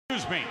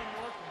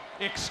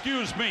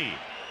Excuse me.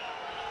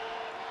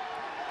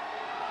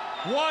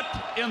 What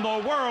in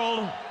the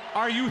world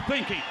are you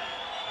thinking?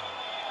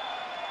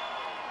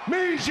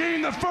 Mean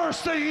Gene, the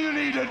first thing you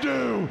need to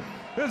do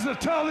is to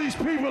tell these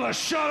people to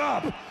shut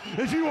up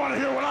if you want to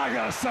hear what I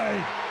gotta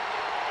say.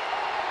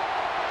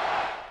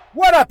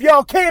 What up,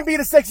 y'all? KMB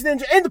the Sexy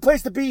Ninja, and the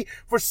place to be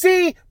for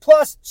C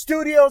Plus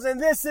Studios,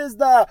 and this is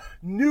the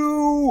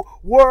New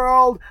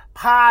World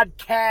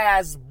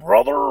Podcast,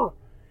 brother.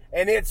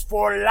 And it's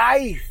for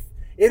life.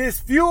 It is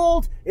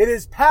fueled, it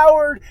is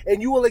powered,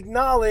 and you will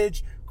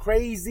acknowledge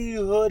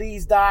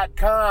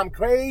crazyhoodies.com.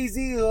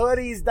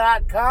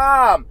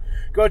 Crazyhoodies.com.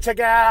 Go check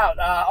it out.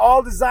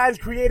 All designs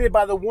created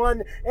by the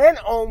one and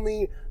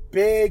only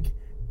Big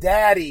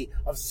Daddy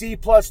of C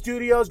Plus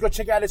Studios. Go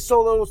check out his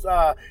solo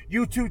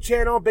YouTube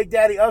channel, Big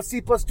Daddy of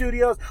C Plus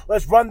Studios.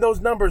 Let's run those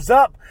numbers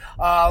up.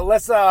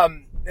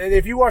 And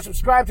if you are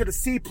subscribed to the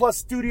C Plus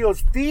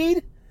Studios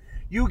feed,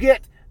 you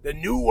get the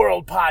New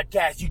World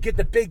Podcast. You get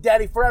the Big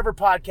Daddy Forever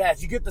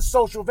Podcast. You get the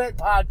Social Vent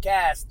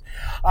Podcast.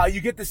 You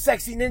get the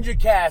Sexy Ninja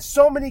Cast.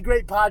 So many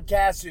great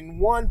podcasts in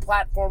one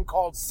platform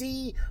called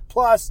C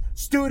Plus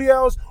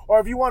Studios. Or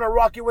if you want to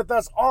rock it with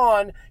us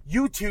on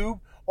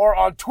YouTube or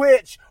on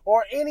Twitch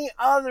or any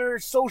other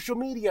social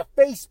media,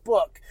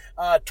 Facebook,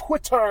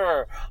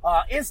 Twitter,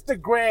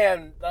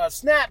 Instagram,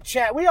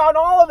 Snapchat. We on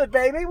all of it,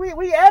 baby.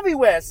 We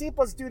everywhere. C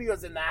Plus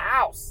Studios in the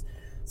house.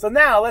 So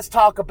now let's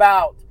talk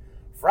about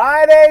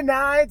Friday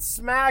Night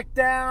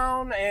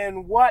SmackDown,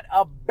 and what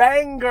a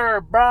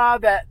banger,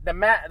 bruh. That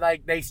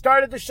they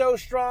started the show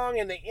strong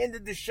and they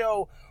ended the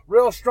show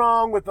real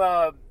strong with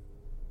a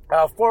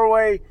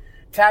four-way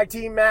tag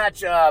team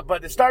match.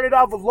 But it started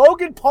off with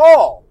Logan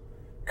Paul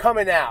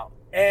coming out,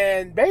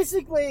 and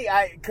basically,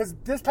 because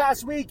this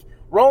past week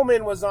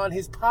Roman was on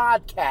his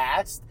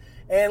podcast,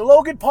 and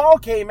Logan Paul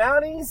came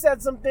out and he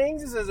said some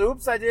things. He says,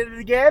 "Oops, I did it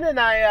again, and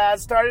I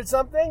started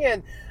something."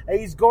 And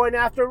he's going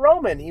after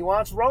Roman. He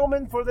wants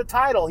Roman for the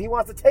title. He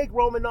wants to take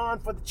Roman on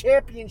for the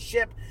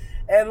championship.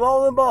 And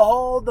lo and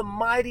behold, the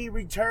mighty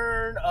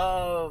return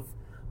of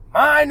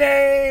 "My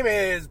name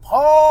is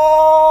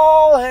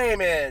Paul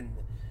Heyman."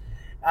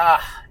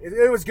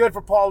 It was good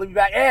for Paul to be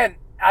back. And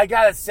I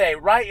gotta say,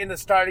 right in the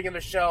starting of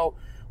the show,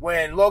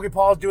 when Logan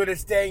Paul's doing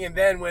his thing, and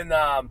then when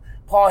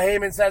Paul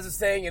Heyman says his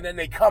thing, and then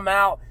they come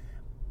out,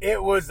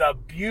 it was a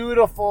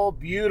beautiful,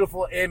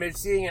 beautiful image.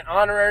 Seeing an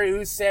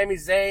honorary Sami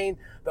Zayn,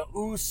 the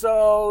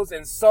Usos,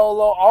 and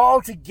Solo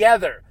all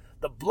together.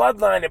 The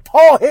Bloodline and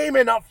Paul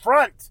Heyman up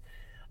front.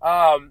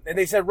 And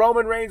they said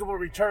Roman Reigns will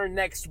return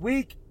next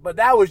week. But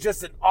that was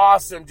just an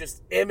awesome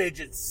image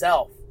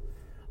itself.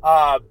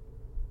 I'm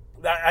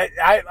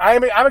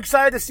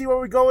excited to see where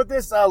we go with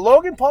this.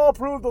 Logan Paul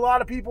proved a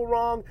lot of people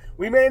wrong.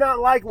 We may not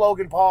like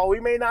Logan Paul. We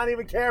may not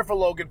even care for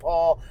Logan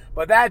Paul.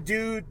 But that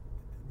dude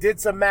did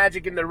some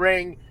magic in the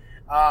ring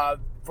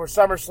for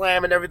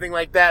SummerSlam and everything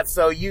like that.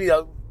 So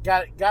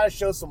gotta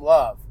show some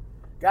love.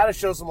 Gotta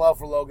show some love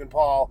for Logan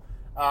Paul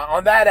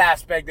on that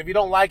aspect. If you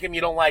don't like him,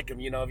 you don't like him.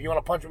 You know, if you want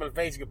to punch him in the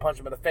face, you can punch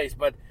him in the face.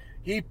 But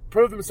he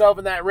proved himself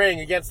in that ring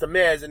against The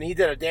Miz, and he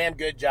did a damn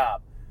good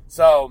job.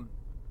 So,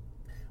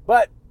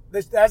 but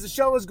as the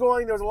show was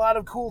going, there was a lot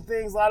of cool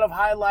things, a lot of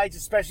highlights,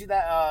 especially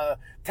that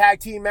tag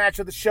team match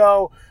of the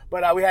show.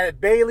 But we had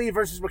Bayley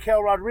versus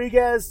Raquel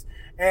Rodriguez.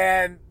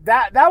 And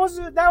that was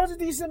a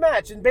decent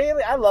match. And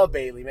Bayley, I love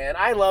Bayley, man.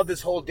 I love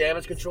this whole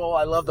Damage Control.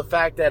 I love the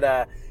fact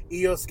that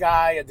Io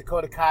Sky and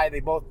Dakota Kai,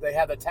 they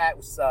have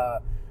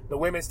the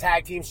women's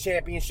tag teams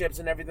championships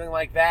and everything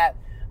like that.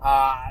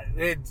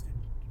 JoJo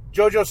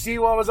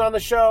Siwa was on the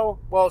show.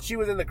 Well, she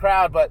was in the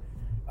crowd, but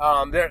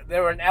they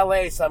were in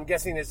LA, so I'm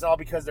guessing it's all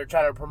because they're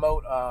trying to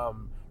promote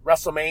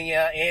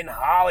WrestleMania in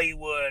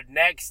Hollywood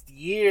next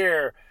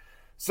year.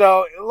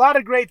 So, a lot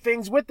of great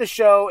things with the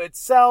show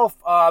itself.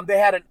 They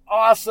had an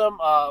awesome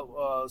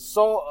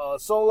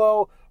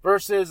Solo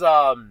versus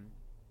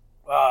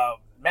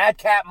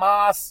Madcap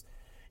Moss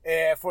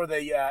for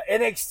the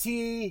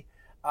NXT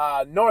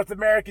North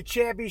America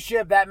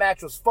Championship. That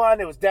match was fun.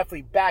 It was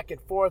definitely back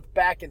and forth.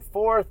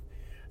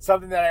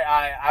 Something that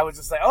I was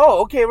just like,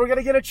 oh, okay, we're going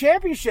to get a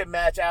championship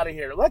match out of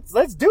here.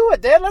 Let's do it,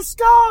 Dan. Let's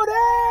go,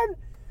 Dan.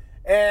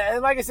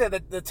 And like I said,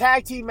 the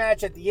tag team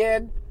match at the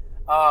end,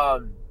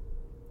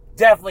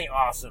 definitely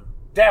awesome.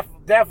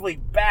 Definitely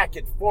back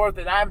and forth.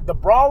 And the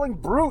Brawling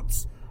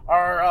Brutes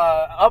are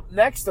up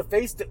next to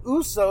face the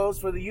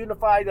Usos for the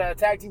unified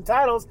tag team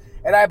titles.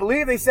 And I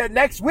believe they said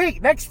next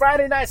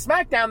Friday Night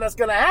SmackDown, that's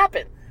going to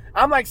happen.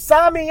 I'm like,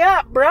 sign me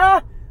up,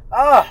 bruh.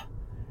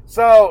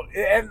 So,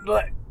 and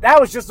that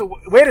was just a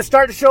way to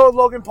start the show with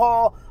Logan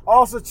Paul.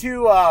 Also,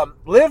 too,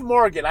 Liv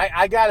Morgan.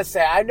 I got to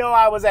say, I know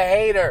I was a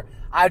hater.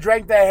 I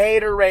drank the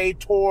haterade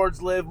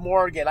towards Liv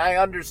Morgan. I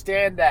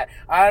understand that.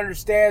 I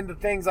understand the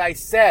things I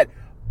said.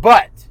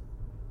 But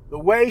the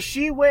way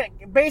she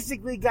went,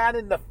 basically got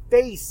in the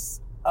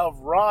face of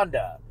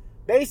Ronda.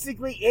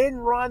 Basically in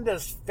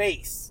Ronda's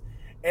face.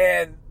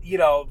 And,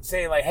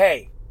 saying like,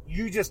 hey,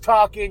 you just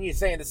talking, you're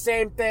saying the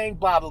same thing,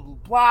 blah, blah, blah,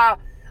 blah.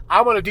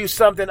 I'm going to do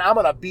something. I'm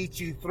going to beat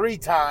you 3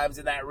 times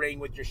in that ring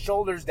with your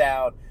shoulders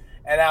down.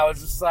 And I was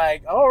just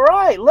like, all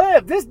right,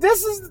 Liv,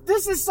 this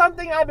is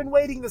something I've been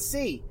waiting to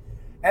see.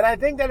 And I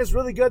think that it's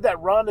really good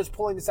that Ronda's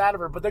pulling this out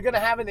of her. But they're going to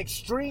have an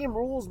Extreme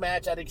Rules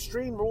match at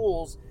Extreme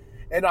Rules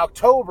in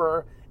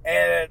October.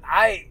 And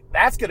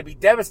that's going to be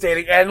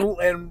devastating.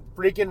 And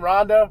freaking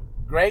Ronda,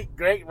 great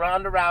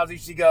Ronda Rousey,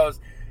 she goes,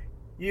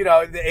 you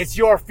know, it's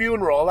your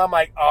funeral. I'm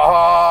like,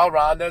 oh,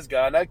 Ronda's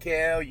going to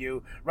kill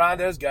you.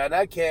 Ronda's going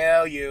to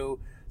kill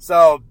you.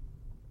 So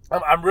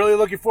I'm really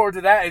looking forward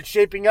to that. It's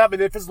shaping up.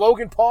 And if it's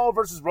Logan Paul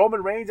versus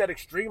Roman Reigns at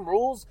Extreme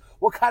Rules,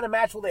 what kind of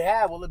match will they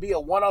have? Will it be a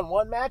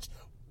one-on-one match?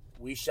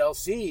 We shall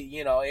see.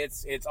 You know,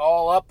 it's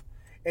all up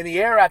in the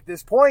air at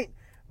this point.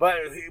 But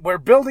we're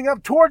building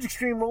up towards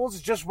Extreme Rules.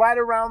 It's just right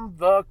around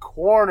the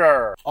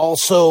corner.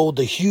 Also,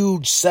 the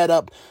huge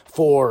setup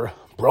for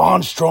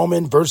Braun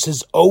Strowman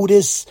versus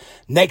Otis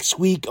next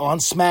week on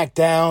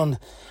SmackDown.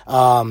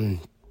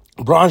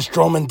 Braun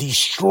Strowman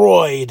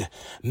destroyed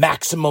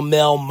Maximum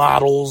Male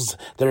models.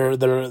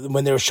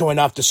 When they were showing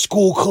off the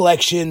school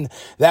collection.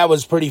 That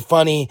was pretty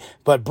funny.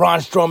 But Braun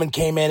Strowman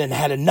came in and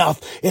had enough.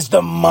 It's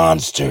the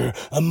monster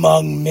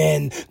among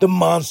men. The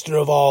monster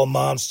of all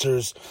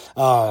monsters.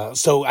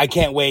 So I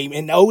can't wait.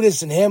 And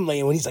Otis and him,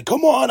 when he's like,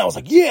 come on. I was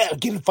like, yeah,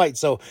 get in the fight.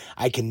 So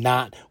I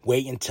cannot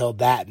wait until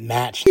that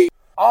match.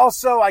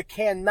 Also, I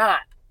cannot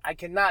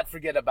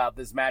forget about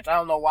this match. I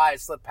don't know why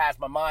it slipped past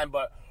my mind,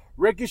 but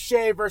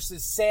Ricochet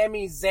versus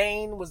Sami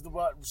Zayn was the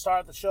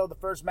start of the show, the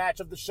first match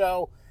of the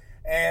show.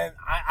 And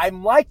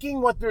I'm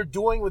liking what they're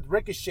doing with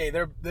Ricochet.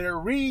 They're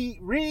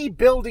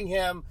rebuilding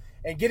him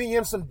and getting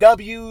him some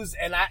W's.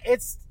 And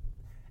it's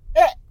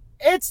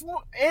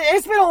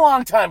been a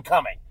long time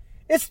coming.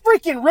 It's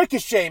freaking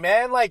Ricochet,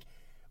 man. Like,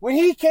 when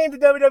he came to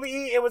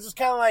WWE, it was just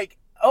kind of like,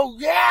 oh,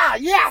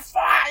 yeah,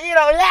 fine,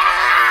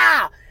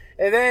 yeah.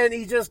 And then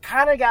he just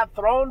kind of got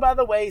thrown by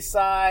the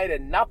wayside,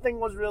 and nothing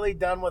was really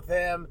done with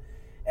him.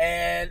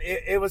 And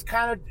it was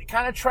kind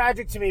of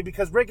tragic to me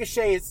because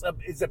Ricochet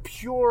is a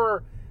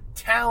pure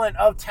talent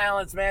of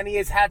talents, man. He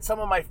has had some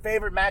of my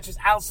favorite matches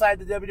outside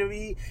the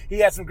WWE. He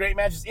had some great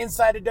matches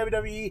inside the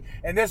WWE.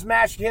 And this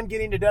match, him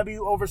getting the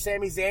W over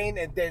Sami Zayn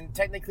and then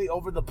technically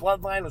over the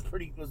Bloodline was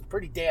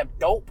pretty damn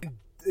dope.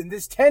 And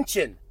this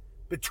tension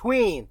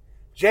between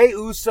Jey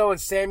Uso and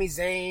Sami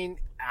Zayn,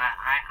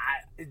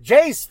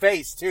 Jay's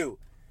face too,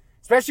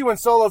 especially when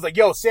Solo's like,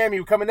 "Yo, Sammy,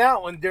 you coming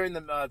out?" During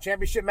the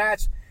championship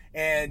match,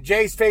 and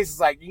Jay's face is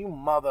like, "You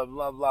mother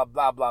blah blah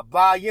blah blah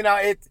blah." You know,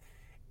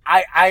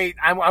 I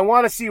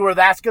want to see where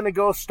that's gonna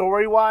go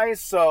story wise.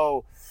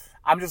 So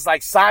I'm just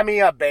like, sign me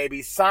up,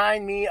 baby,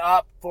 sign me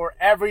up for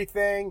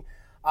everything.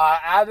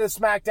 Out of the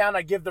SmackDown,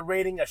 I give the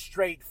rating a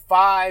straight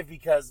 5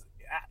 because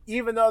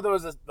even though there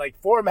was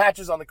 4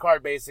 matches on the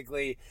card,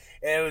 basically,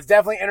 it was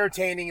definitely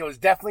entertaining. It was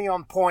definitely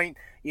on point.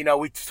 You know,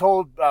 we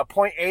told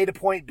point A to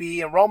point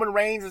B, and Roman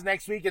Reigns is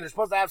next week, and they're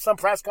supposed to have some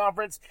press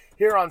conference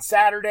here on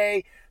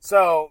Saturday.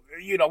 So,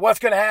 you know, what's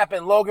going to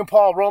happen? Logan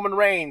Paul, Roman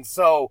Reigns.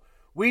 So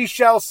we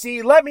shall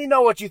see. Let me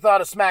know what you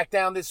thought of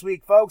SmackDown this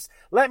week, folks.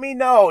 Let me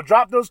know.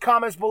 Drop those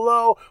comments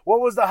below.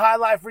 What was the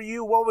highlight for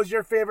you? What was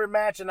your favorite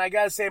match? And I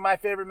got to say, my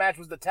favorite match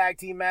was the tag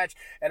team match,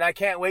 and I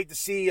can't wait to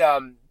see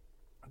the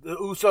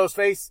Usos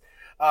face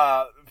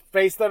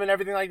them and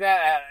everything like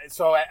that.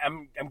 So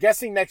I'm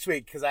guessing next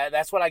week because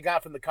that's what I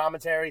got from the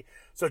commentary.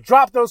 So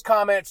drop those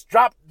comments,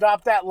 drop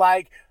that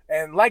like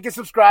and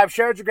subscribe.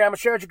 Share it with your grandma,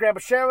 share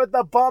it with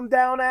the bum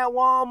down at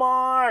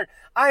Walmart.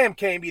 I am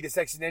KMB, the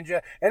Sexy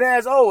Ninja, and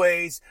as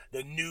always,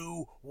 the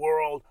New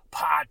World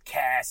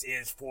Podcast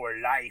is for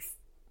life,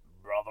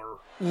 brother.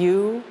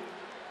 You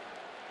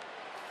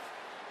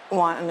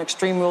want an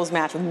Extreme Rules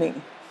match with me?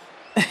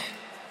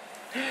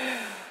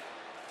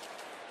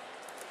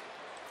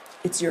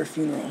 It's your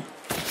funeral.